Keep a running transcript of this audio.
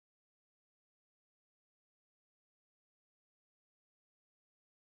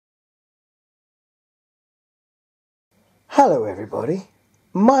Hello everybody,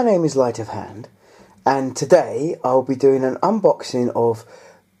 my name is Light of Hand, and today I'll be doing an unboxing of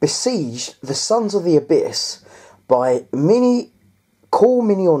Besieged: The Sons of the Abyss by Cool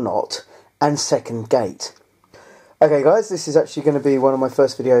Mini or Not and Second Gate. Okay guys, this is actually going to be one of my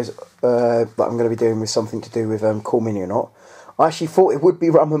first videos that I'm going to be doing with something to do with Cool Mini or Not. I actually thought it would be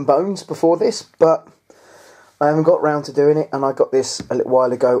Rum and Bones before this, but I haven't got round to doing it, and I got this a little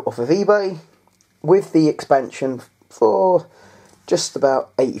while ago off of eBay with the expansion for just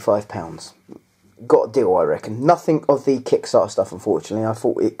about £85. Got a deal, I reckon. Nothing of the Kickstarter stuff, unfortunately. I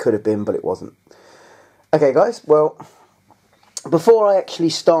thought it could have been, but it wasn't. Okay guys, well, before I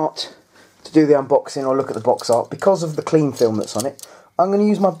actually start to do the unboxing or look at the box art, because of the clean film that's on it, I'm going to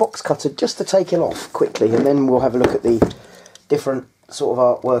use my box cutter just to take it off quickly, and then we'll have a look at the different sort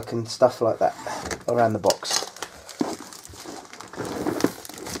of artwork and stuff like that around the box.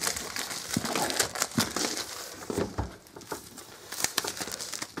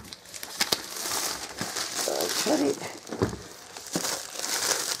 Okay.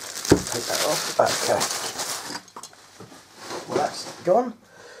 Take that off. Okay. Well, that's gone.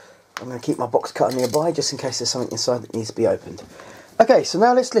 I'm going to keep my box cutter nearby just in case there's something inside that needs to be opened. Okay, so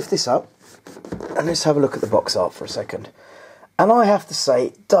now let's lift this up and let's have a look at the box art for a second. And I have to say,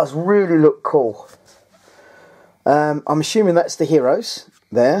 it does really look cool. I'm assuming that's the heroes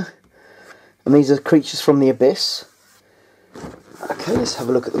there, and these are creatures from the abyss. Okay, let's have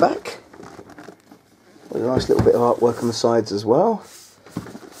a look at the back. With a nice little bit of artwork on the sides as well.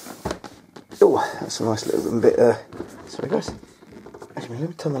 Oh, that's a nice little bit. Sorry guys. Actually, let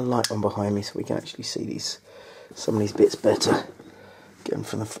me turn the light on behind me so we can actually see some of these bits better. Get them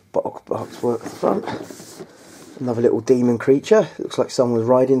from the box work at the front. Another little demon creature. Looks like someone was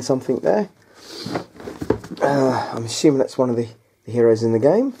riding something there. I'm assuming that's one of the heroes in the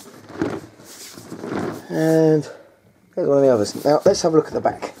game. And there's one of the others. Now let's have a look at the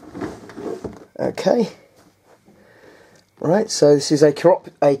back. Okay. Right, so this is a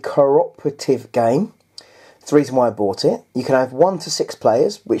cooperative game. It's the reason why I bought it. You can have 1 to 6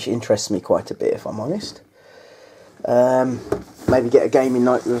 players, which interests me quite a bit if I'm honest. Maybe get a gaming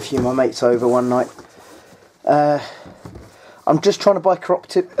night with a few of my mates over one night. I'm just trying to buy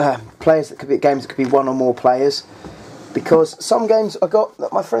cooperative games that could be 1 or more players, because some games I got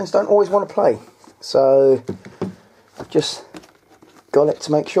that my friends don't always want to play. So I've just got it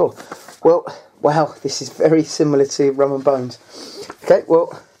to make sure. Well, wow, this is very similar to Rum and Bones. Okay,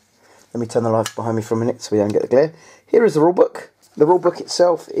 well, let me turn the lights behind me for a minute so we don't get the glare. Here is the rulebook. The rulebook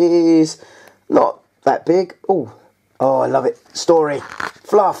itself is not that big. Oh, I love it. Story,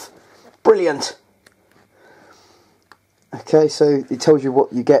 fluff, brilliant. Okay, so it tells you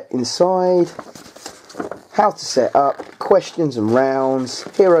what you get inside, how to set up, questions and rounds,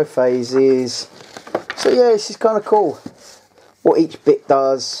 hero phases. So yeah, this is kind of cool. What each bit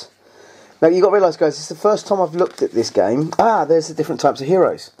does. Now you've got to realise guys, it's the first time I've looked at this game. There's the different types of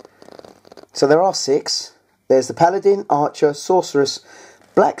heroes. So there are 6. There's the Paladin, Archer, Sorceress,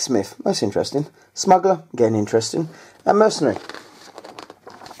 Blacksmith, that's interesting, Smuggler, again interesting, and Mercenary.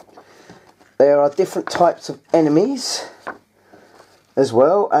 There are different types of enemies as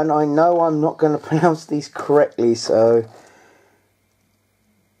well, and I know I'm not going to pronounce these correctly, so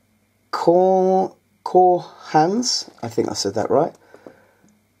Korhans, I think I said that right,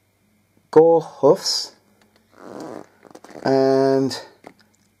 Gorhufs, and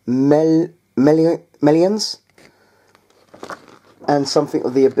Melians, and something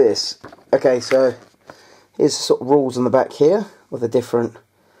of the Abyss. Okay, so here's the sort of rules on the back here with the different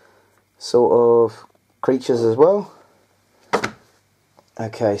sort of creatures as well.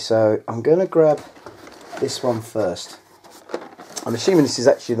 Okay, so I'm going to grab this one first. I'm assuming this is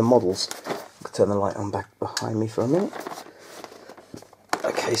actually the models. I'll turn the light on back behind me for a minute.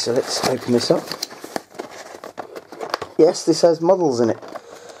 Okay, so let's open this up. Yes, this has models in it.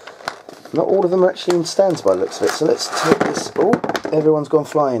 Not all of them are actually in stands by the looks of it. So let's take this. Oh, everyone's gone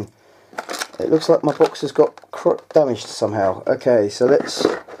flying. It looks like my box has got damaged somehow. Okay, so let's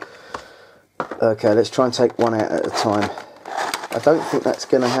try and take one out at a time. I don't think that's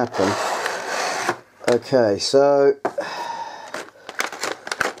going to happen. Okay, so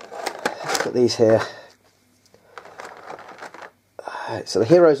let's put these here. So the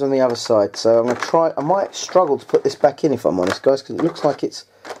hero's on the other side. So I'm going to try. I might struggle to put this back in if I'm honest, guys, because it looks like it's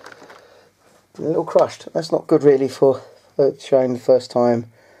a little crushed. That's not good really for showing the first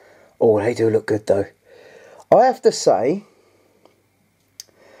time. Oh, they do look good though. I have to say,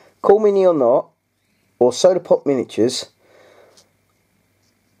 Cool Mini or Not, or Soda Pop Miniatures,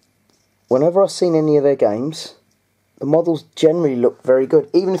 whenever I've seen any of their games, the models generally look very good,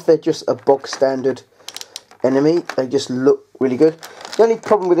 even if they're just a bog standard enemy. They just look really good. The only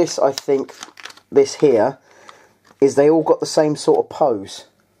problem with this, I think, this here, is they all got the same sort of pose.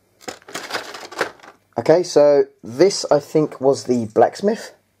 Okay, so this I think was the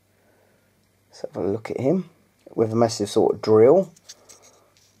blacksmith. Let's have a look at him with a massive sort of drill.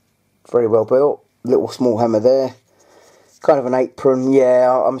 Very well built. Little small hammer there. Kind of an apron. Yeah,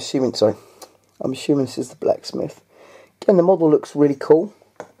 I'm assuming, sorry. I'm assuming this is the blacksmith. Again, the model looks really cool.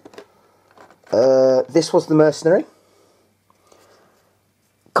 This was the mercenary.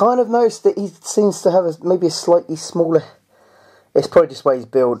 Kind of noticed that he seems to have maybe a slightly smaller... It's probably just the way he's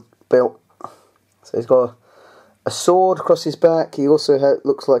built. So he's got a sword across his back. He also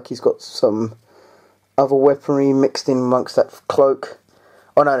looks like he's got some other weaponry mixed in amongst that cloak.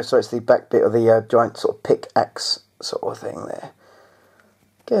 Oh no, sorry, it's the back bit of the giant sort of pickaxe sort of thing there.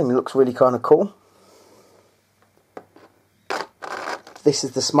 Again, it looks really kind of cool. This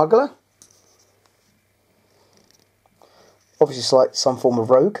is the smuggler. Obviously it's like some form of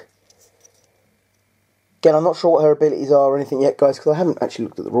rogue. Again, I'm not sure what her abilities are or anything yet, guys, because I haven't actually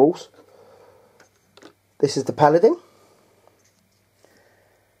looked at the rules. This is the paladin.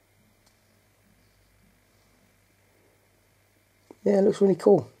 Yeah, it looks really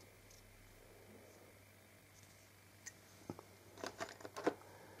cool.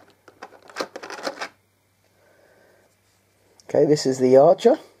 Okay, this is the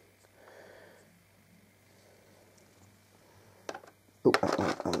archer. Oh,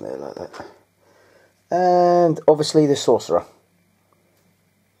 I'm there like that. And obviously the sorcerer.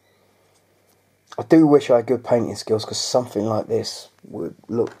 I do wish I had good painting skills, because something like this would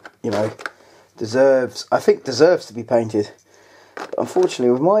look, you know, deserves to be painted. But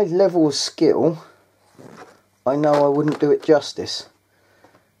unfortunately, with my level of skill, I know I wouldn't do it justice.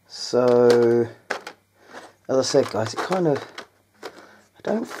 So, as I said, guys, it kind of, I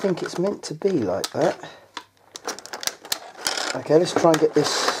don't think it's meant to be like that. Okay, let's try and get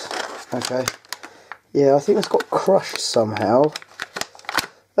this. Okay, yeah, I think it's got crushed somehow.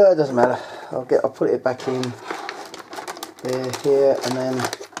 It doesn't matter. I'll put it back in there, here, and then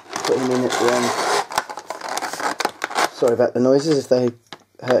put him in at the end. Sorry about the noises if they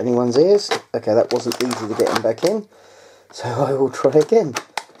hurt anyone's ears. Okay, that wasn't easy to get him back in, so I will try again.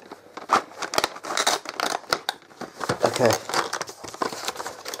 Okay.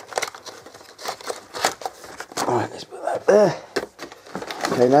 Alright, let's put that there.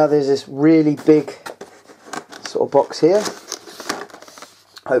 Okay, now there's this really big sort of box here.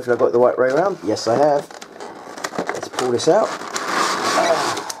 Hopefully I got it the right way around. Yes, I have. Let's pull this out.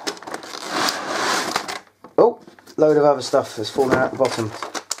 Oh, load of other stuff has fallen out the bottom.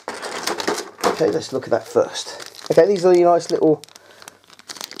 Okay, let's look at that first. Okay, these are the nice little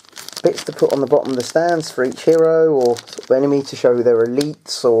bits to put on the bottom of the stands for each hero or sort of enemy to show their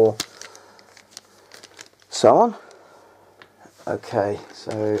elites or so on. Okay,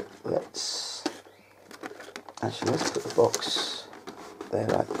 so let's put the box there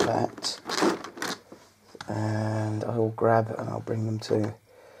like that, and I'll grab and I'll bring them to.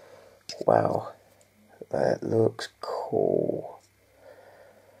 Wow, that looks cool.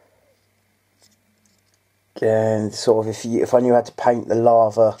 Again, sort of if I knew how to paint the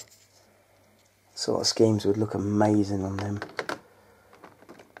lava sort of schemes, would look amazing on them.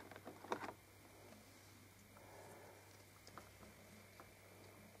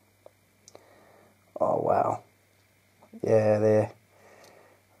 Oh wow, yeah, there.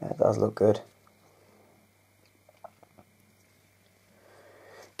 That does look good.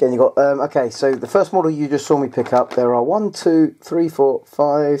 Again, you got okay. So the first model you just saw me pick up, there are 1, 2, 3, 4,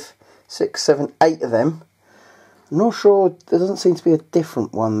 5, 6, 7, 8 of them. I'm not sure. There doesn't seem to be a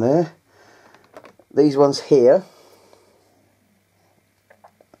different one there. These ones here.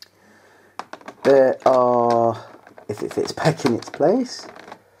 There are, if it fits back in its place,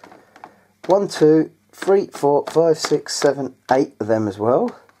 1, 2, 3, 4, 5, 6, 7, 8 of them as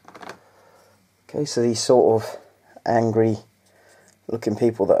well. Okay, so these sort of angry looking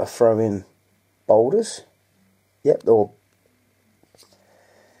people that are throwing boulders. Yep,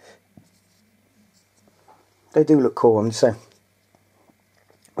 they do look cool, I'm just saying.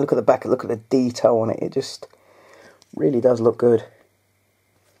 Look at the back, look at the detail on it, it just really does look good.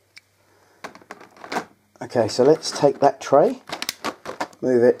 Okay, so let's take that tray,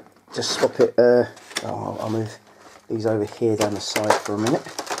 move it, just swap it, I'll move these over here down the side for a minute.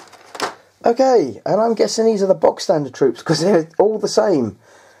 Okay, and I'm guessing these are the box standard troops because they're all the same.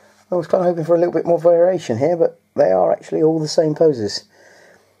 I was kind of hoping for a little bit more variation here, but they are actually all the same poses.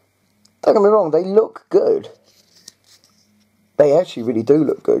 Don't get me wrong, they look good. They actually really do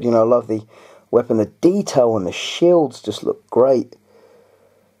look good. You know, I love the weapon, the detail and the shields just look great.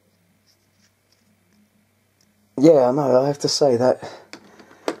 Yeah, I know, I have to say that.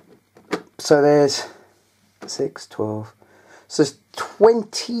 So there's 6, 12. So there's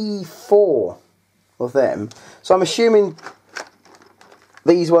 24 of them. So I'm assuming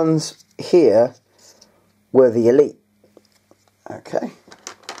these ones here were the elite. Okay.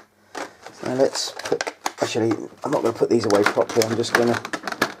 So let's put, actually, I'm not going to put these away properly. I'm just going to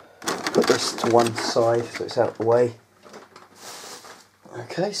put this to one side so it's out of the way.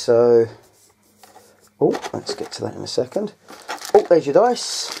 Okay, so, oh, let's get to that in a second. Oh, there's your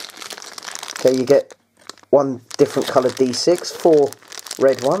dice. Okay, you get one different coloured D6, 4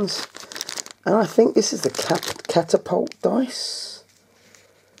 red ones. And I think this is the catapult dice.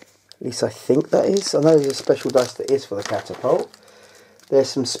 At least I think that is. I know there's a special dice that is for the catapult. There's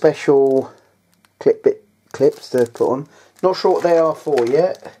some special clips to put on. Not sure what they are for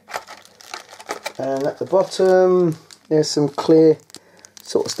yet. And at the bottom, there's some clear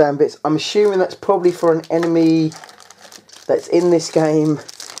sort of stand bits. I'm assuming that's probably for an enemy that's in this game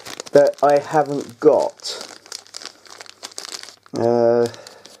that I haven't got.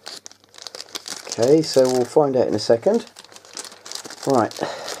 Okay, so we'll find out in a second. Right.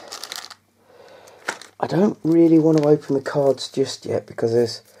 I don't really want to open the cards just yet because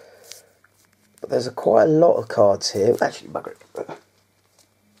there's quite a lot of cards here. Actually, bugger it.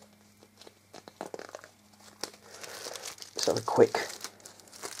 Let's have a quick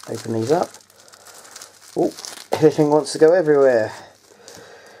open these up. Oh, everything wants to go everywhere.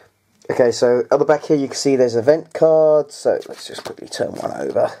 Okay, so at the back here you can see there's event cards. So let's just quickly turn one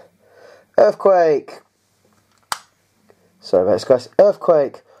over. Earthquake. Sorry about this, guys.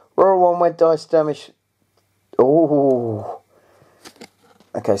 Earthquake. Roll 1 red dice damage. Oh.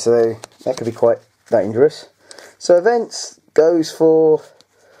 Okay, so that could be quite dangerous. So events goes for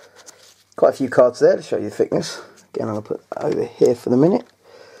quite a few cards there to show you the thickness. Again, I'll put that over here for the minute.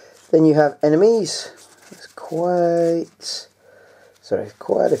 Then you have enemies. There's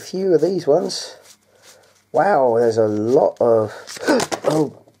quite a few of these ones. Wow, there's a lot of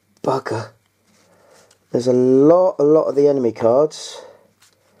oh bugger. There's a lot of the enemy cards.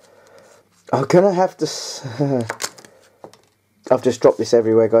 I'm gonna have to. I've just dropped this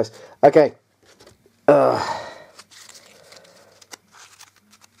everywhere, guys. Okay.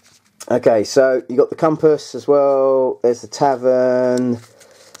 Okay, so you got the compass as well. There's the tavern.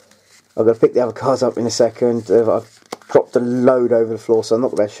 I'm gonna pick the other cards up in a second. I've dropped a load over the floor, so I'm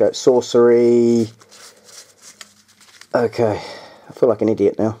not going to show it. Sorcery. Okay, I feel like an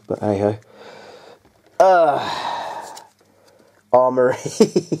idiot now, but hey ho. Armory.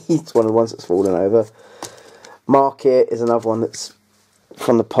 It's one of the ones that's fallen over. Market is another one that's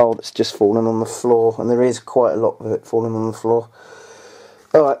from the pole that's just fallen on the floor, and there is quite a lot of it falling on the floor.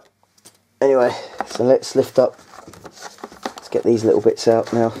 Alright, anyway, so let's lift up. Let's get these little bits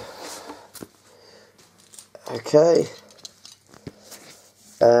out now. Okay.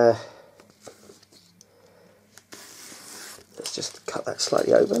 Let's just cut that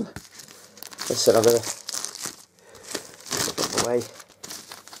slightly open. As I said, I'm going to put it away in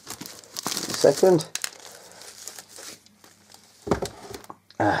a second.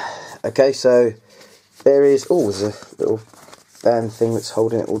 Okay, so there is, oh, there's a little band thing that's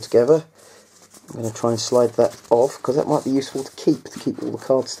holding it all together. I'm going to try and slide that off because that might be useful to keep all the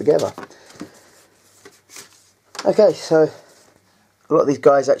cards together. Okay, so a lot of these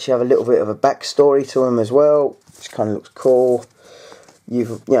guys actually have a little bit of a backstory to them as well, which kind of looks cool.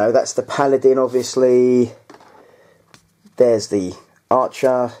 You know, that's the paladin, obviously. There's the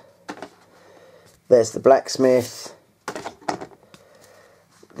archer. There's the blacksmith.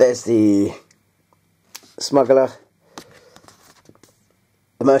 There's the smuggler.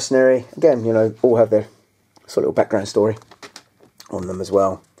 The mercenary. Again, you know, all have their sort of little background story on them as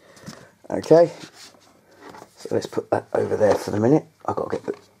well. Okay. So let's put that over there for the minute. I've got to get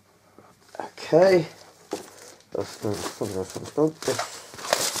the... Okay. Okay,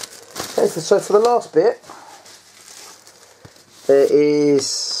 so for the last bit, there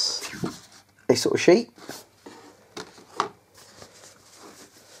is a sort of sheet.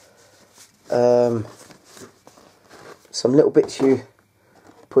 Some little bits you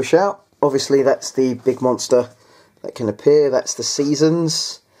push out. Obviously that's the big monster that can appear. That's the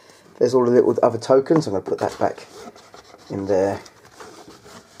seasons. There's all the little other tokens. I'm going to put that back in there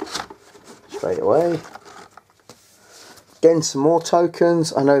straight away. Again, some more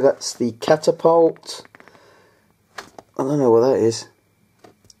tokens. I know that's the catapult. I don't know what that is,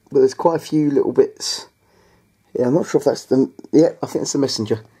 but there's quite a few little bits. Yeah, I'm not sure if that's the... Yeah, I think it's the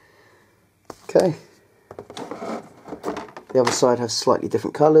messenger. Okay. The other side has slightly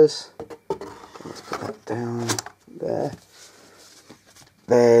different colours. Let's put that down there.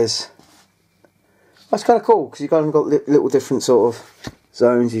 There's That's kind of cool because you've kind of got little different sort of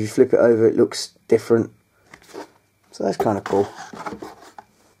zones. If you flip it over, it looks different. So that's kind of cool.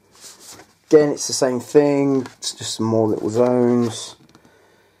 Again, it's the same thing. It's just some more little zones.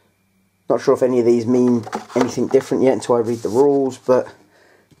 Not sure if any of these mean anything different yet until I read the rules, but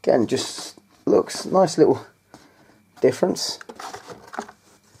again, just looks nice little difference.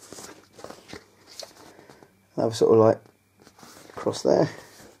 Another sort of like cross there,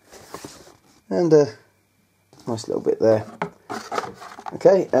 and a nice little bit there.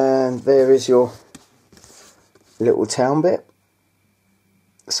 Okay, and there is your little town bit.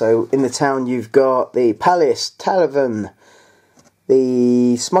 So in the town you've got the Palace, Tavern,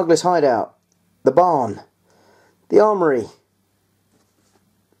 the Smuggler's Hideout, the Barn, the Armory,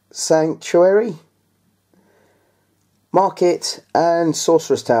 Sanctuary, Market, and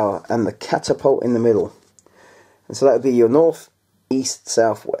Sorcerer's Tower, and the Catapult in the middle. And so that would be your north, east,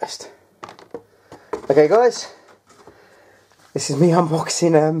 south, west. Okay guys, this is me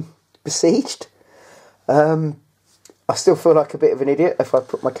unboxing Besieged. I still feel like a bit of an idiot. If I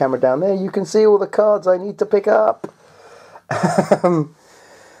put my camera down there, you can see all the cards I need to pick up.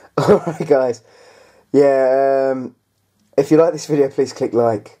 Alright guys, yeah, if you like this video, please click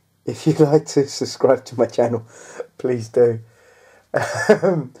like. If you'd like to subscribe to my channel, please do.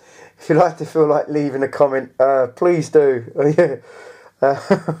 If you'd like to feel like leaving a comment, please do.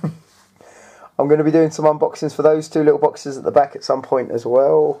 I'm going to be doing some unboxings for those two little boxes at the back at some point as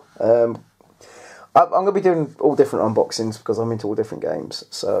well. I'm going to be doing all different unboxings because I'm into all different games.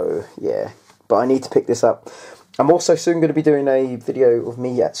 So, yeah. But I need to pick this up. I'm also soon going to be doing a video of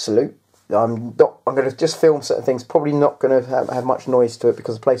me at Salute. I'm going to just film certain things. Probably not going to have much noise to it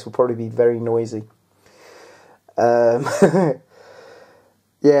because the place will probably be very noisy.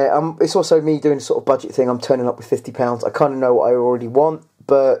 Yeah, it's also me doing a sort of budget thing. I'm turning up with £50. I kind of know what I already want,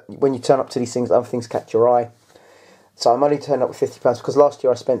 but when you turn up to these things, other things catch your eye. So I'm only turning up with £50 because last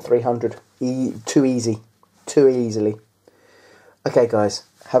year I spent 300. Too easily. Okay, guys,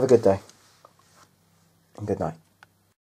 have a good day and good night.